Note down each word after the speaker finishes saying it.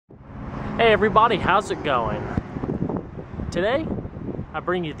Hey everybody, how's it going? Today, I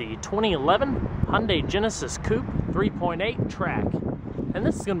bring you the 2011 Hyundai Genesis Coupe 3.8 track. And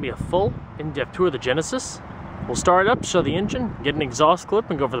this is going to be a full, in-depth tour of the Genesis. We'll start it up, show the engine, get an exhaust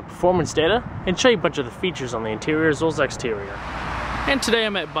clip, and go over the performance data, and show you a bunch of the features on the interior as well as exterior. And today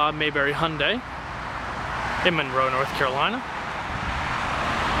I'm at Bob Mayberry Hyundai in Monroe, North Carolina.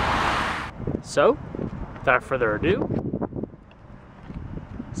 So, without further ado,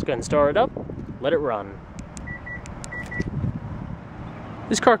 let's go ahead and start it up, let it run.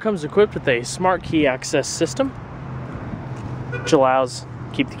 This car comes equipped with a smart key access system, which allows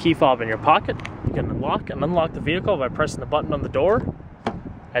keep the key fob in your pocket. You can unlock and unlock the vehicle by pressing the button on the door.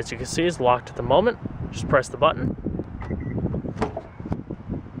 As you can see, it's locked at the moment. Just press the button.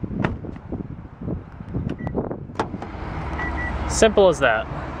 Simple as that.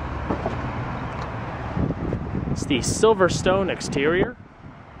 It's the Silverstone exterior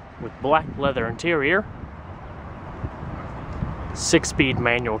with black leather interior, 6-speed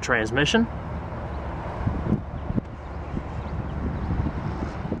manual transmission,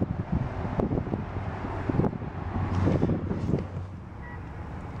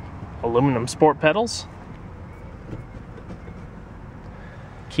 aluminum sport pedals,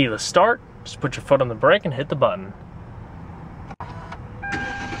 keyless start. Just put your foot on the brake and hit the button.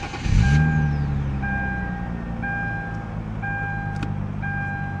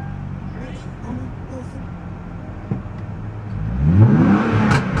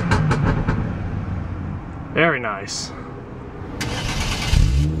 Very nice.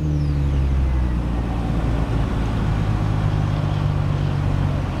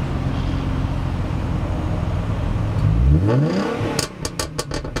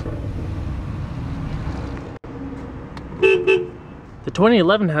 The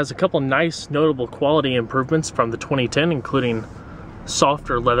 2011 has a couple nice notable quality improvements from the 2010, including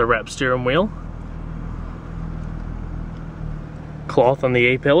softer leather-wrapped steering wheel, cloth on the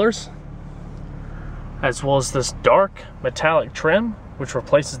A-pillars, as well as this dark metallic trim, which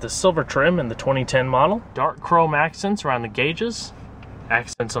replaces the silver trim in the 2010 model. Dark chrome accents around the gauges,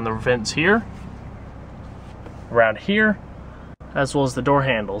 accents on the vents here, around here, as well as the door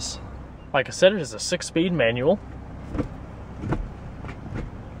handles. Like I said, it is a 6-speed manual.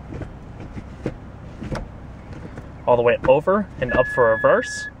 All the way over and up for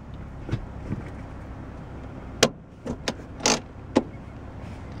reverse.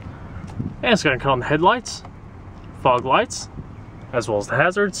 And it's going to come on the headlights, fog lights, as well as the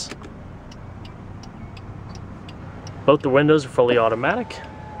hazards. Both the windows are fully automatic.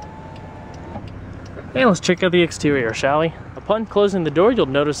 And let's check out the exterior, shall we? Upon closing the door, you'll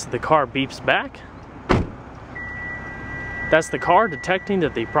notice that the car beeps back. That's the car detecting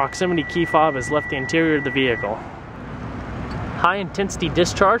that the proximity key fob has left the interior of the vehicle. High intensity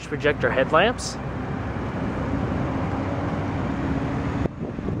discharge projector headlamps.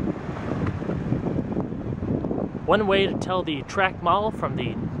 One way to tell the track model from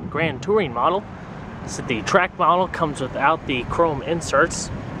the Grand Touring model is that the track model comes without the chrome inserts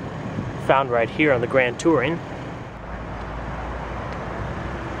found right here on the Grand Touring.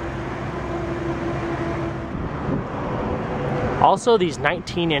 Also, these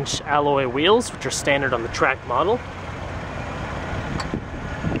 19-inch alloy wheels, which are standard on the track model,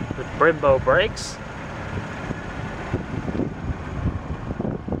 with Brembo brakes.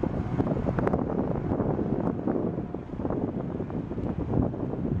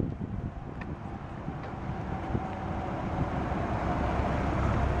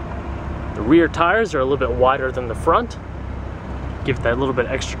 The rear tires are a little bit wider than the front, give that little bit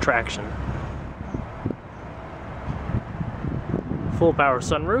extra traction. Full power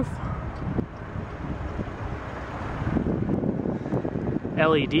sunroof,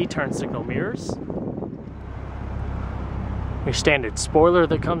 LED turn signal mirrors, your standard spoiler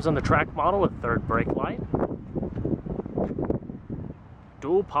that comes on the track model with third brake light,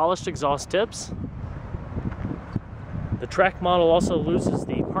 dual polished exhaust tips. The track model also loses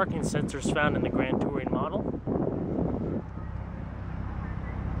the parking sensors found in the Grand Touring model.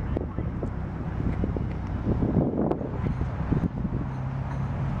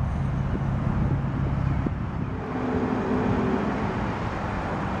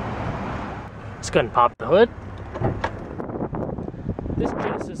 Let's go ahead and pop the hood. This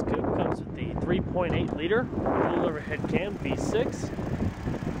Genesis Coupe comes with the 3.8 liter dual overhead cam V6,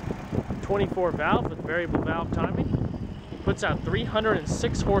 24 valve with variable valve timing. Puts out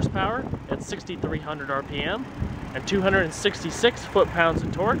 306 horsepower at 6,300 RPM and 266 foot-pounds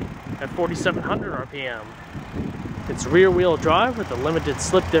of torque at 4,700 RPM. It's rear-wheel drive with a limited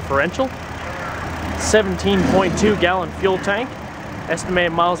slip differential, 17.2 gallon fuel tank,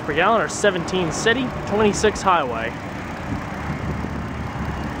 Estimated miles per gallon are 17 city, 26 highway.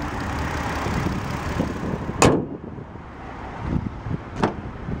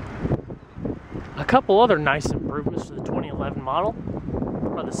 A couple other nice improvements to the 2011 model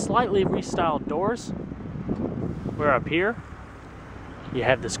are the slightly restyled doors. Where up here, you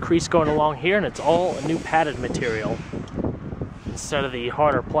have this crease going along here, and it's all a new padded material instead of the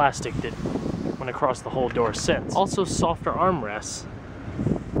harder plastic that went across the whole door since. Also softer armrests,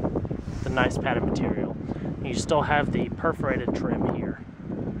 the nice padded material. You still have the perforated trim here.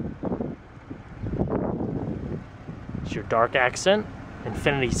 It's your dark accent,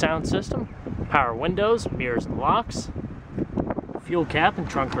 infinity sound system, power windows, mirrors and locks, fuel cap and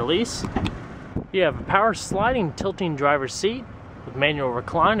trunk release. You have a power sliding tilting driver's seat with manual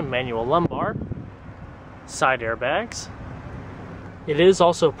recline and manual lumbar, side airbags. It is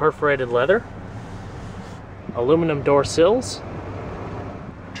also perforated leather, aluminum door sills,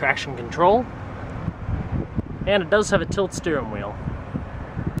 traction control, and it does have a tilt steering wheel.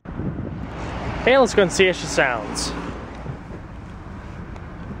 Okay, let's go and see how she sounds.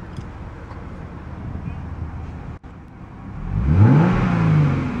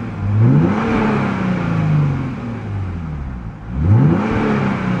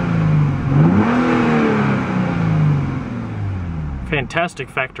 Fantastic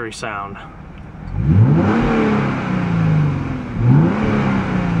factory sound.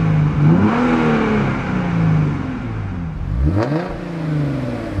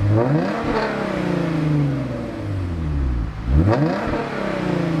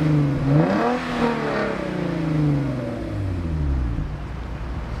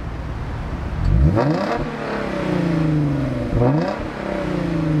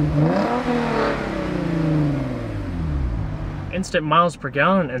 Instant miles per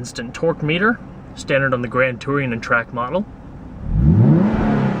gallon, instant torque meter, standard on the Grand Touring and Track model.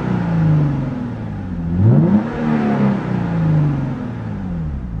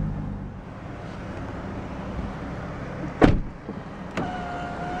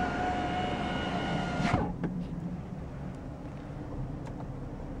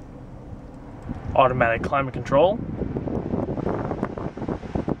 Automatic climate control.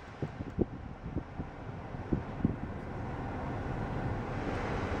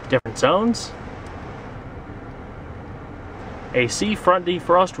 Different zones. AC, front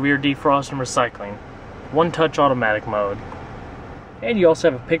defrost, rear defrost, and recycling. One-touch automatic mode. And you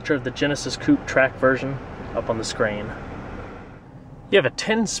also have a picture of the Genesis Coupe track version up on the screen. You have a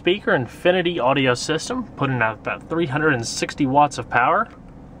 10-speaker Infinity audio system, putting out about 360 watts of power.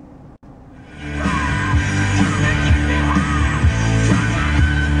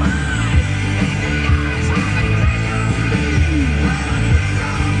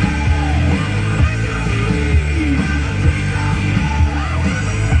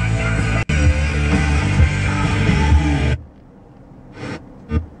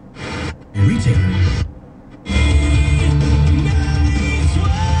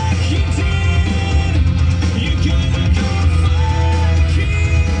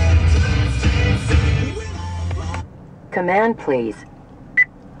 Command, please.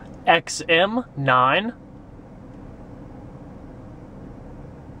 XM9.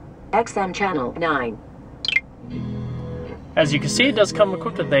 XM channel 9. As you can see, it does come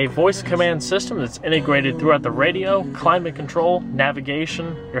equipped with a voice command system that's integrated throughout the radio, climate control,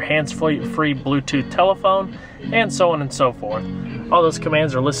 navigation, your hands-free Bluetooth telephone, and so on and so forth. All those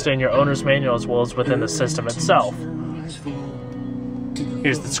commands are listed in your owner's manual as well as within the system itself.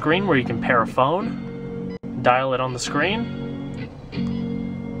 Here's the screen where you can pair a phone, dial it on the screen.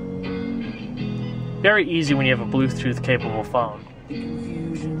 Very easy when you have a Bluetooth capable phone.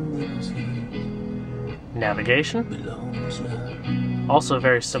 Navigation. Also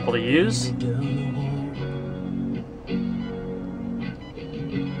very simple to use.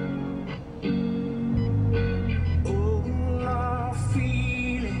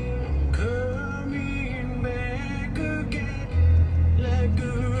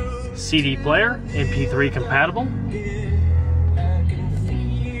 CD player, MP3 compatible.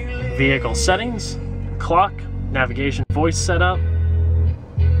 Vehicle settings, clock, navigation voice setup.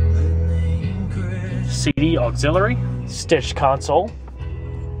 CD auxiliary, stitched console.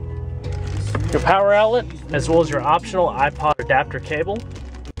 Your power outlet, as well as your optional iPod adapter cable.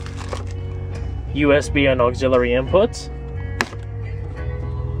 USB and auxiliary inputs.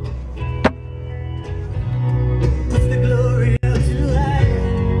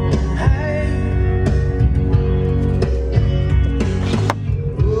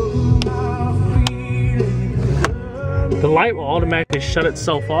 The light will automatically shut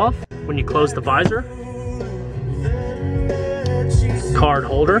itself off when you close the visor. card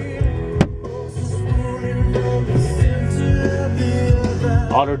holder,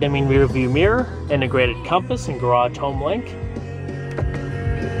 auto dimming rear view mirror, integrated compass and garage home link,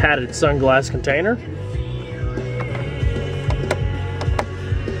 padded sunglass container.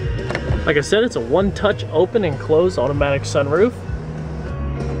 Like I said, it's a one-touch open and close automatic sunroof.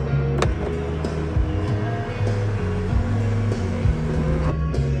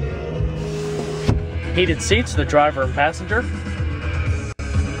 Heated seats for the driver and passenger.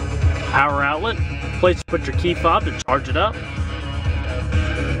 Power outlet, place to put your key fob to charge it up.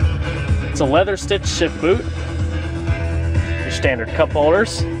 It's a leather stitch shift boot. Your standard cup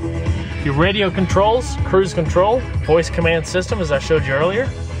holders. Your radio controls, cruise control, voice command system as I showed you earlier,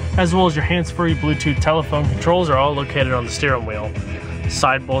 as well as your hands-free Bluetooth telephone controls are all located on the steering wheel.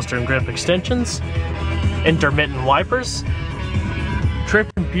 Side bolster and grip extensions, intermittent wipers, trip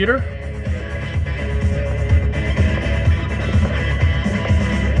computer,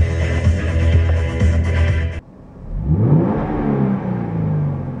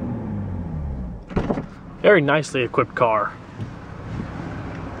 very nicely equipped car.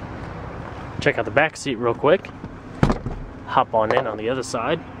 Check out the back seat real quick. Hop on the other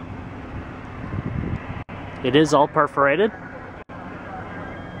side. It is all perforated.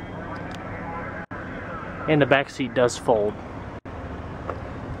 And the back seat does fold.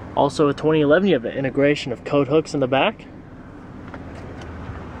 Also, a 2011, you have an integration of coat hooks in the back.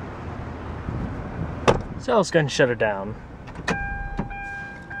 So let's go ahead and shut it down.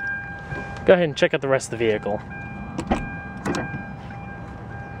 Go ahead and check out the rest of the vehicle.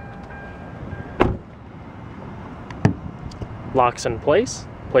 Locks in place.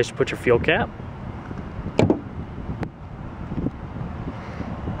 Place to put your fuel cap.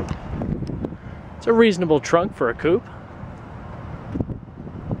 It's a reasonable trunk for a coupe.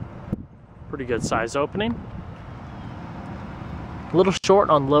 Pretty good size opening. A little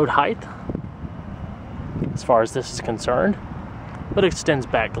short on load height as far as this is concerned, but it extends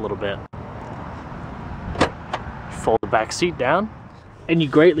back a little bit. Fold the back seat down and you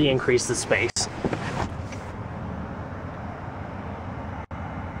greatly increase the space.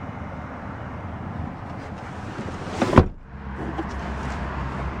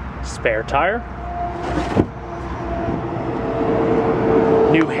 Spare tire.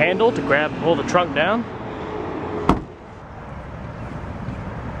 New handle to grab and pull the trunk down.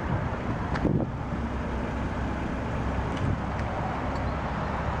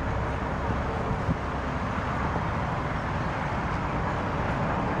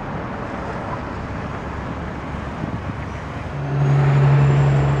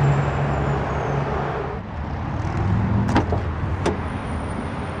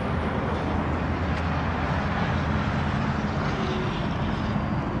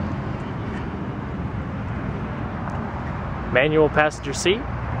 Manual passenger seat.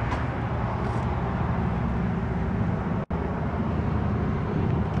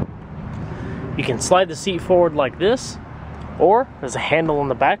 You can slide the seat forward like this, or there's a handle on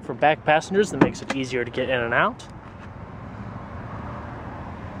the back for back passengers that makes it easier to get in and out.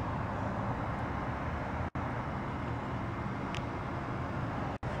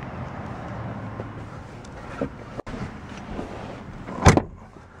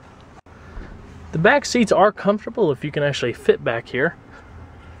 The back seats are comfortable if you can actually fit back here.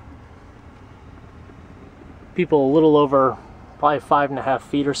 People a little over probably 5.5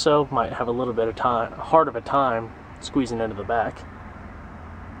 feet or so might have a little bit of hard of a time squeezing into the back.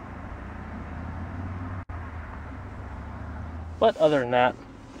 But other than that,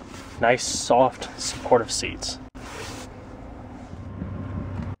 nice, soft, supportive seats.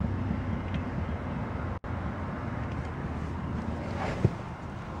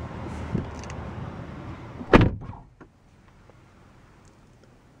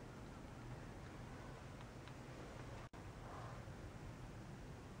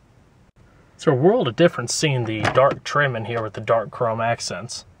 It's a world of difference seeing the dark trim in here with the dark chrome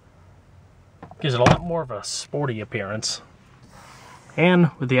accents. Gives it a lot more of a sporty appearance.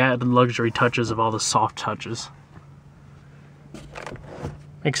 And with the added luxury touches of all the soft touches.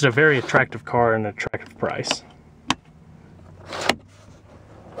 Makes it a very attractive car at an attractive price.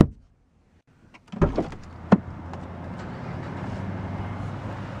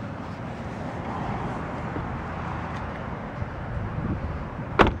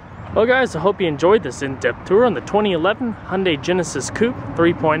 Well guys, I hope you enjoyed this in-depth tour on the 2011 Hyundai Genesis Coupe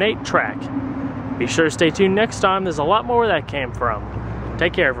 3.8 track. Be sure to stay tuned next time, there's a lot more where that came from.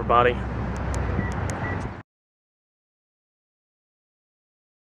 Take care everybody.